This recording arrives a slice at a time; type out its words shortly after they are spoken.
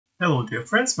Hello dear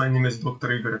friends, my name is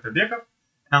Dr. Igor Atabekov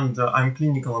and I'm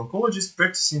clinical oncologist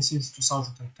practicing since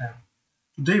 2010.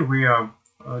 Today we are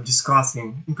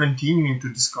continuing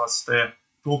to discuss the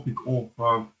topic of,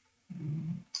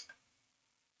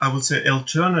 I would say,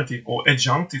 alternative or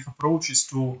adjunctive approaches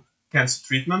to cancer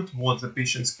treatment, what the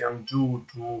patients can do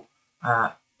to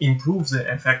improve the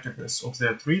effectiveness of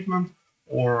their treatment,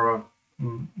 or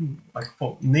like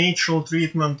for natural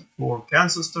treatment, for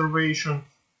cancer starvation.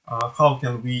 How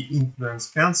can we influence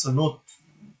cancer, not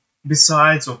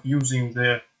besides of using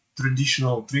the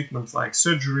traditional treatments like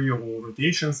surgery or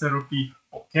radiation therapy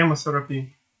or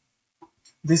chemotherapy.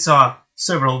 These are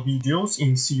several videos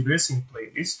in series in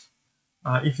playlist.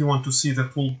 If you want to see the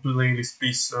full playlist,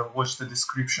 please watch the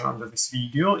description under this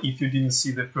video. If you didn't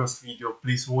see the first video,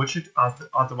 please watch it,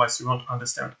 otherwise you won't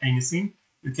understand anything.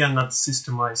 You cannot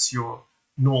systemize your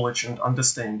knowledge and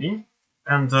understanding.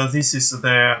 And this is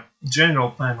the general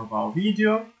plan of our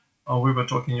video. We were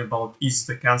talking about, is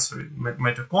the cancer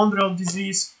mitochondrial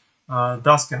disease?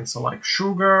 Does cancer like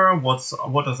sugar? What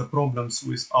are the problems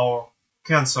with our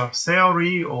cancer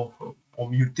theory or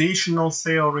mutational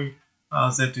theory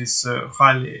that is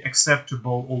highly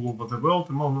acceptable all over the world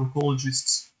among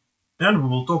oncologists? And we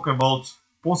will talk about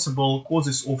possible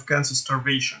causes of cancer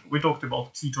starvation. We talked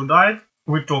about keto diet.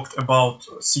 We talked about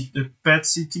PET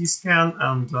CT scan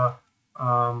and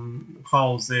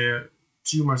how the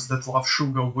tumors that love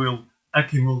sugar will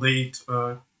accumulate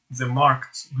the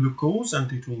marked glucose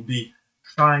and it will be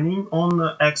shining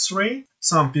on X-ray.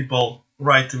 Some people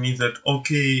write to me that,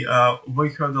 okay, we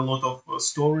heard a lot of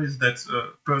stories that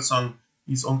a person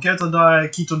is on keto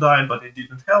diet, but it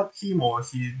didn't help him, or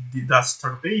he does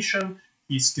starvation,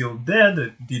 he's still dead,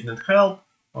 it didn't help.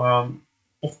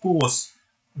 Of course,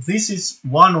 this is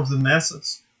one of the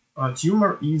methods.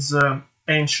 Tumor is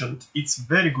ancient, it's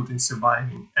very good in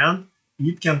surviving, and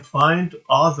it can find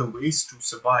other ways to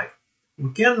survive.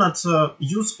 We cannot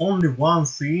use only one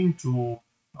thing to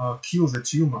kill the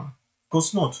tumor. Of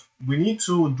course not. We need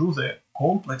to do the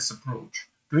complex approach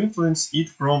to influence it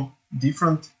from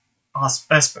different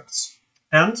aspects.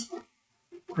 And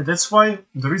that's why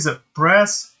there is a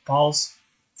press pulse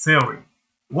theory.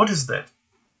 What is that?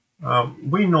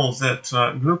 We know that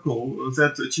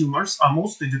tumors are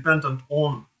mostly dependent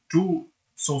on two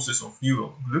sources of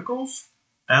fuel, glucose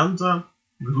and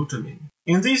glutamine.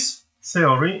 In this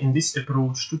theory, in this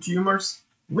approach to tumors,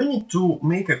 we need to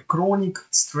make a chronic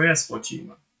stress for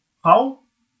tumor. How?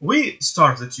 We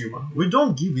starve the tumor, we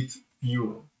don't give it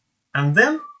fuel. And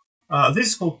then, this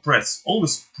is called press,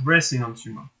 always pressing on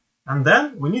tumor. And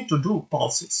then we need to do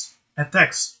pulses,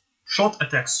 attacks, short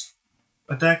attacks.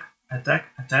 Attack,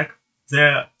 attack, attack.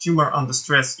 The tumor under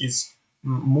stress is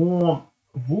more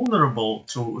vulnerable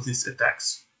to these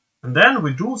attacks. And then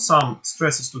we do some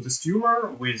stresses to this tumor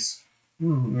with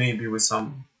maybe with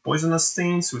some poisonous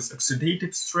things, with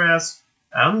oxidative stress,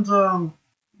 and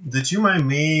the tumor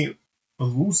may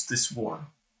lose this war.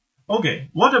 Okay,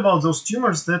 what about those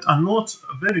tumors that are not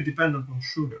very dependent on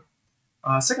sugar?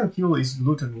 Second kill is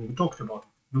glutamine, we talked about it.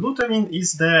 Glutamine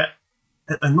is a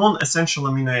non-essential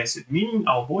amino acid, meaning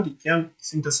our body can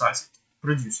synthesize it,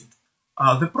 produce it.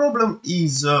 The problem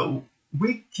is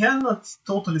we cannot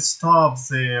totally starve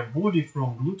the body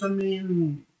from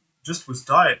glutamine just with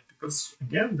diet, because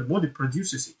again, the body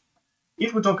produces it.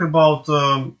 If we talk about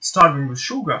starving with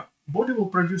sugar, body will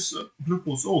produce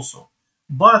glucose also,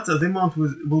 but the amount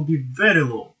will be very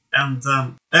low, and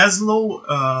as low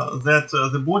that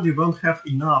the body won't have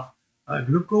enough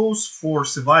glucose for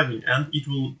surviving, and it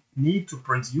will need to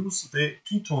produce the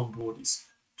ketone bodies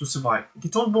to survive.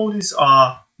 Ketone bodies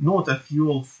are not a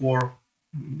fuel for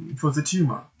the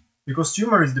tumor, because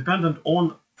tumor is dependent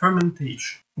on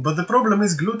fermentation. But the problem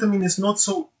is glutamine is not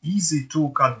so easy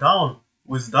to cut down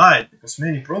with diet, because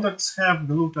many products have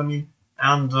glutamine,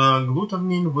 and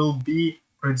glutamine will be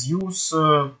produced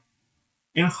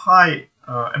in high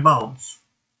amounts.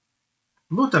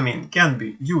 Glutamine can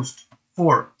be used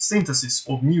for synthesis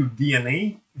of new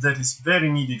DNA that is very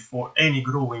needed for any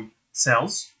growing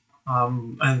cells.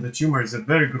 And the tumor is a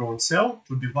very growing cell.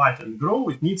 To divide and grow,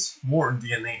 it needs more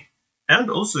DNA. And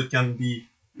also it can be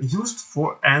used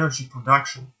for energy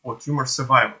production, for tumor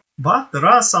survival. But there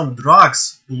are some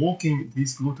drugs blocking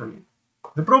this glutamine.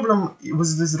 The problem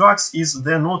with these drugs is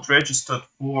they're not registered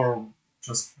for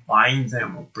just buying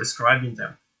them or prescribing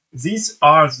them. These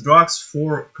are drugs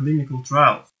for clinical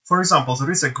trials. For example,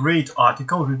 there is a great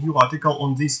review article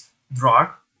on this drug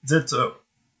that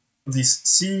this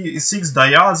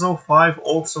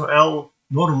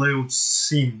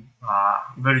 6-diazo-5-oxo-L-norleucin,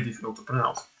 very difficult to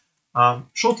pronounce,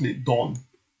 shortly DON.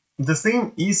 The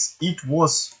thing is, it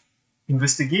was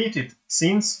investigated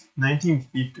since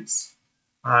 1950s,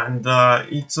 and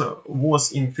it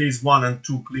was in phase 1 and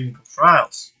 2 clinical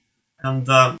trials, and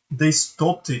they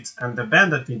stopped it and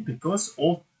abandoned it because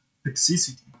of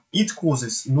toxicity. It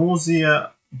causes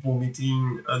nausea,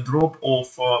 vomiting, a drop of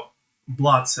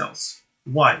blood cells.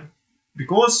 Why?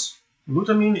 Because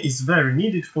glutamine is very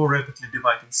needed for rapidly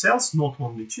dividing cells, not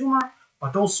only tumor,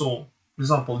 but also, for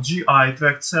example, GI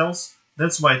tract cells.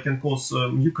 That's why it can cause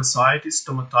mucositis,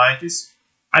 stomatitis.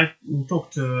 I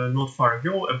talked not far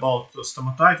ago about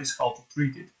stomatitis, how to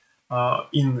treat it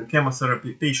in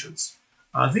chemotherapy patients.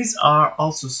 These are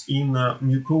ulcers in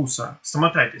mucosa,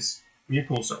 stomatitis,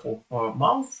 mucosa of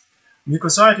mouth,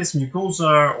 mucositis,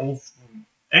 mucosa of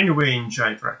anywhere in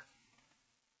GI tract.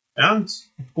 And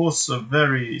of course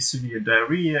very severe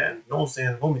diarrhea and nausea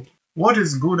and vomiting. What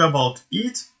is good about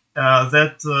it?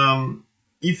 That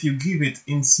if you give it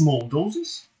in small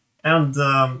doses and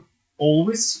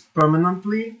always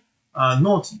permanently,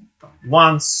 not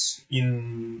once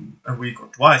in a week or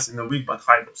twice in a week, but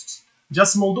high doses.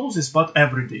 Just small doses, but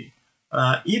every day.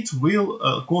 It will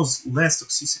cause less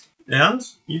toxicity and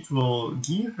it will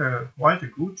give quite a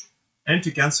good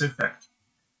anti-cancer effect.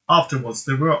 Afterwards,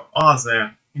 there were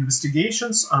other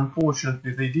investigations.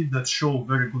 Unfortunately, they did not show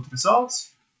very good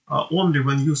results. Only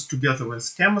when used together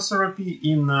with chemotherapy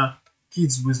in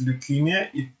kids with leukemia,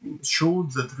 it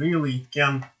showed that really it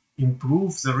can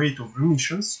improve the rate of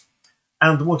remissions.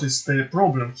 And what is the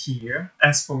problem here,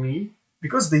 as for me,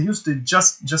 because they used it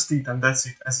just it and that's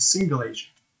it, as a single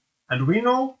agent. And we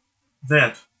know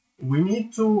that we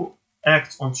need to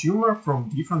act on tumor from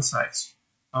different sides.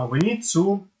 We need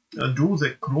to do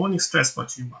the chronic stress for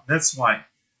tumor. That's why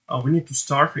we need to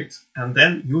starve it and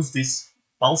then use these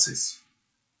pulses.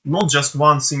 Not just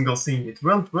one single thing. It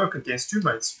won't work against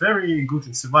tumor. It's very good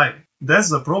in surviving.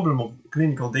 That's the problem of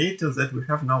clinical data that we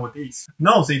have nowadays.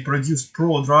 Now they produce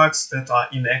pro-drugs that are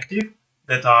inactive,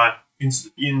 that are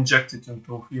injected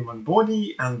into human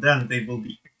body, and then they will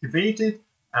be activated,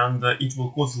 and it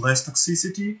will cause less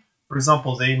toxicity. For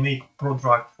example, they make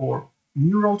pro-drug for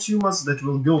neural tumors that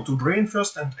will go to brain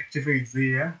first and activate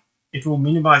there. It will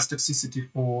minimize toxicity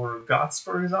for guts,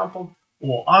 for example,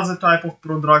 or other type of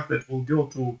pro-drug that will go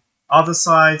to other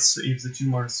sites if the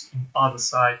tumor is in other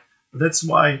side. That's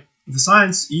why the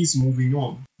science is moving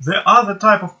on. The other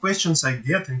type of questions I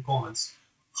get in comments: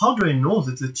 how do I know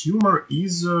that the tumor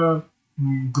is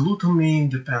glutamine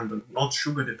dependent, not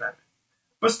sugar dependent?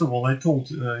 First of all, I told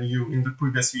you in the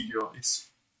previous video, it's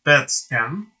PET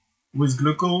scan with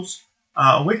glucose.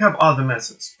 We have other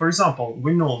methods. For example,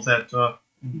 we know that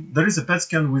there is a PET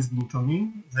scan with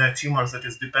glutamine. The tumor that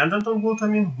is dependent on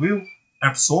glutamine will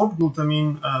absorb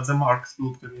glutamine, the marked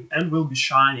glutamine, and will be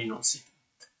shining on CT.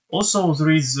 Also,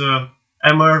 there is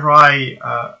MRI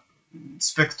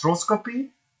spectroscopy.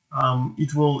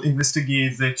 It will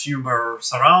investigate the tumor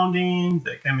surrounding,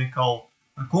 the chemical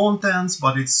contents,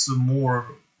 but it's more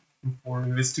for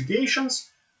investigations.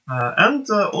 And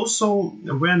also,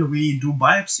 when we do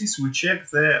biopsies, we check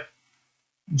the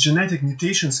genetic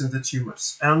mutations in the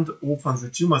tumors, and often the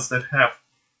tumors that have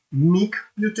MYC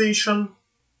mutation,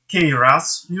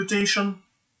 KRAS mutation,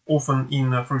 often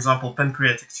in, for example,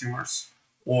 pancreatic tumors,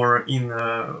 or in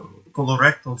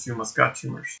colorectal tumors, gut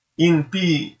tumors. In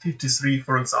P53,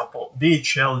 for example,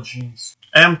 VHL genes,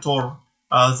 mTOR,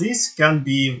 these can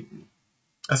be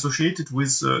associated with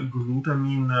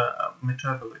glutamine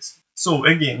metabolism. So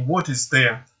again, what is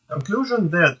the conclusion?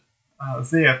 That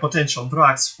their potential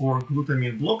drugs for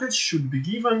glutamine blockage should be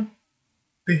given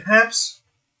perhaps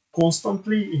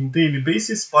constantly in daily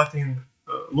basis, but in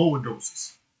lower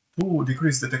doses to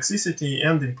decrease the toxicity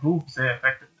and improve their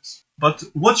effectiveness. But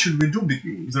what should we do?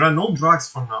 Because there are no drugs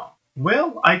for now.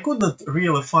 Well, I could not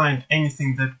really find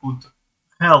anything that could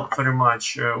help very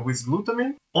much with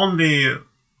glutamine. Only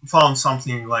found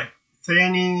something like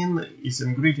theanine is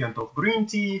ingredient of green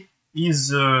tea, is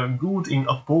good in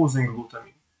opposing glutamine.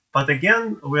 But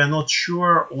again, we are not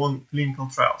sure on clinical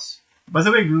trials. By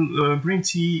the way, green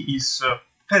tea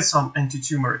has some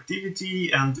anti-tumor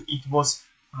activity, and it was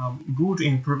good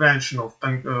in prevention of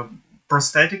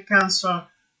prostatic cancer.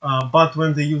 But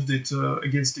when they used it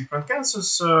against different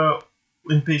cancers,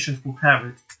 in patients who have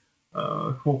it,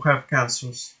 who have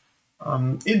cancers,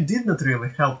 it did not really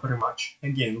help very much.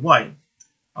 Again, why?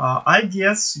 I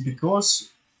guess because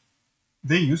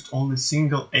they used only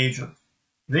single agent.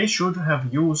 They should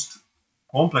have used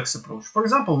complex approach. For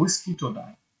example, with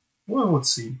ketodiet. We would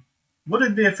see, would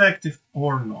it be effective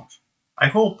or not? I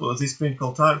hope these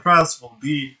clinical trials will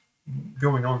be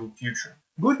going on in the future.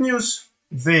 Good news,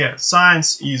 there,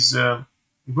 science is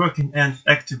working and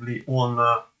actively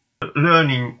on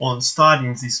learning, on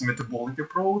studying this metabolic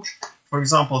approach. For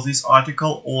example, this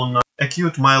article on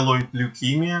acute myeloid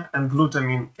leukemia and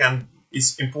glutamine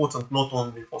is important not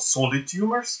only for solid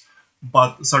tumors,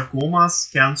 but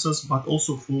sarcomas, cancers, but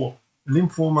also for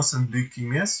lymphomas and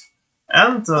leukemias.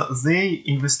 And they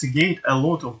investigate a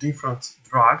lot of different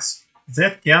drugs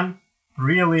that can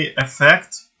really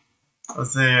affect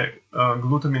the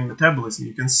glutamine metabolism.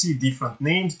 You can see different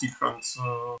names, different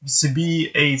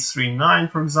CB839,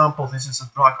 for example. This is a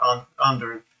drug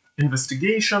under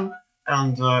investigation,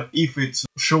 and if it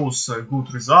shows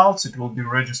good results, it will be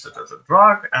registered as a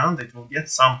drug, and it will get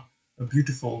some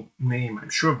beautiful name, I'm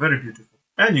sure, very beautiful.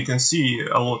 And you can see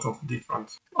a lot of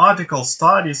different articles,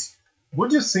 studies.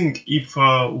 What do you think if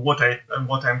what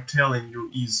I'm telling you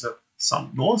is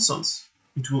some nonsense?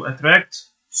 It will attract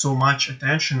so much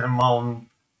attention among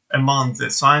the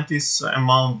scientists,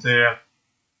 among the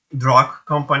drug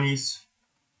companies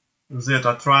that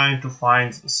are trying to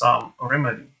find some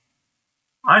remedy?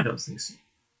 I don't think so.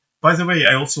 By the way,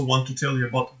 I also want to tell you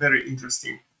about a very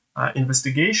interesting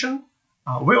investigation.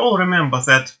 We all remember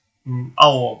that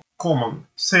our common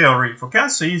theory for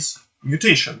cancer is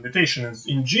mutation. Mutation is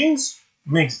in genes,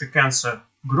 makes the cancer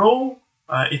grow,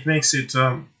 it makes it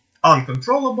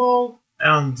uncontrollable,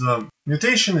 and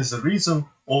mutation is the reason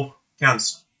of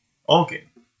cancer. Okay,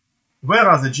 where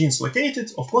are the genes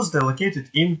located? Of course, they're located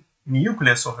in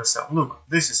nucleus of the cell. Look,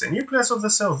 this is a nucleus of the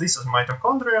cell, this is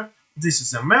mitochondria, this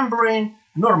is a membrane,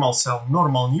 normal cell,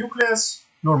 normal nucleus,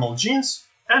 normal genes,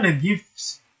 and it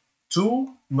gives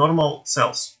two normal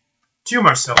cells.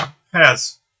 Tumor cell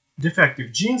has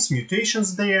defective genes,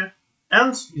 mutations there,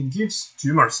 and it gives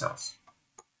tumor cells.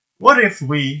 What if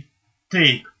we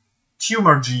take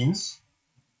tumor genes,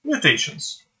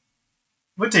 mutations?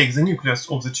 We take the nucleus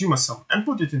of the tumor cell and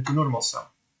put it into normal cell.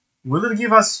 Will it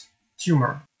give us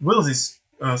tumor? Will this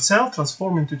cell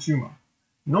transform into tumor?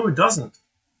 No, it doesn't.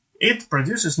 It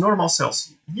produces normal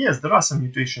cells. Yes, there are some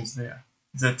mutations there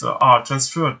that are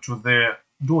transferred to the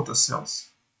daughter cells,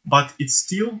 but it's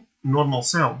still normal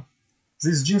cell.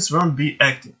 These genes won't be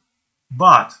active.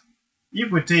 But if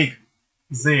we take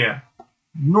their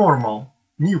normal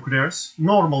nucleus,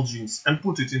 normal genes, and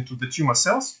put it into the tumor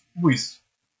cells with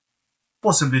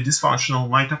possibly dysfunctional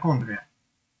mitochondria,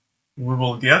 we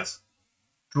will get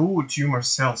two tumor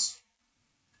cells.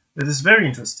 That is very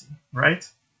interesting, right?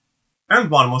 And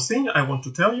one more thing I want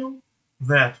to tell you,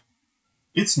 that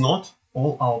it's not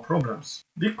all our problems,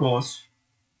 because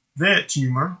the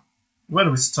tumor, when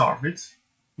we starve it,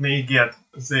 may get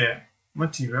the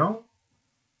material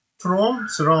from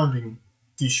surrounding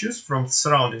tissues, from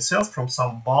surrounding cells, from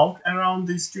some bulk around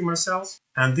these tumor cells,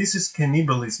 and this is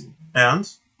cannibalism. And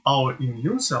our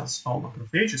immune cells, our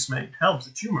macrophages, may help the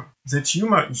tumor. The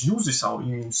tumor uses our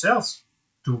immune cells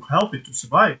to help it to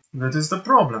survive. That is the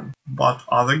problem. But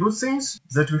other good things,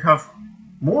 that we have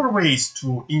more ways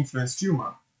to influence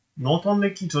tumor. Not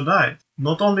only keto diet,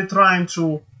 not only trying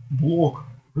to block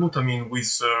glutamine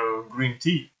with green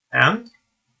tea. And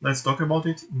let's talk about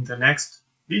it in the next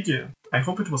video. I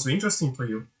hope it was interesting for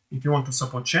you. If you want to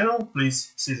support channel,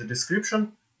 please see the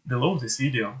description below this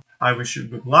video. I wish you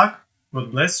good luck,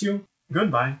 God bless you,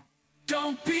 goodbye.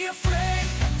 Don't be afraid,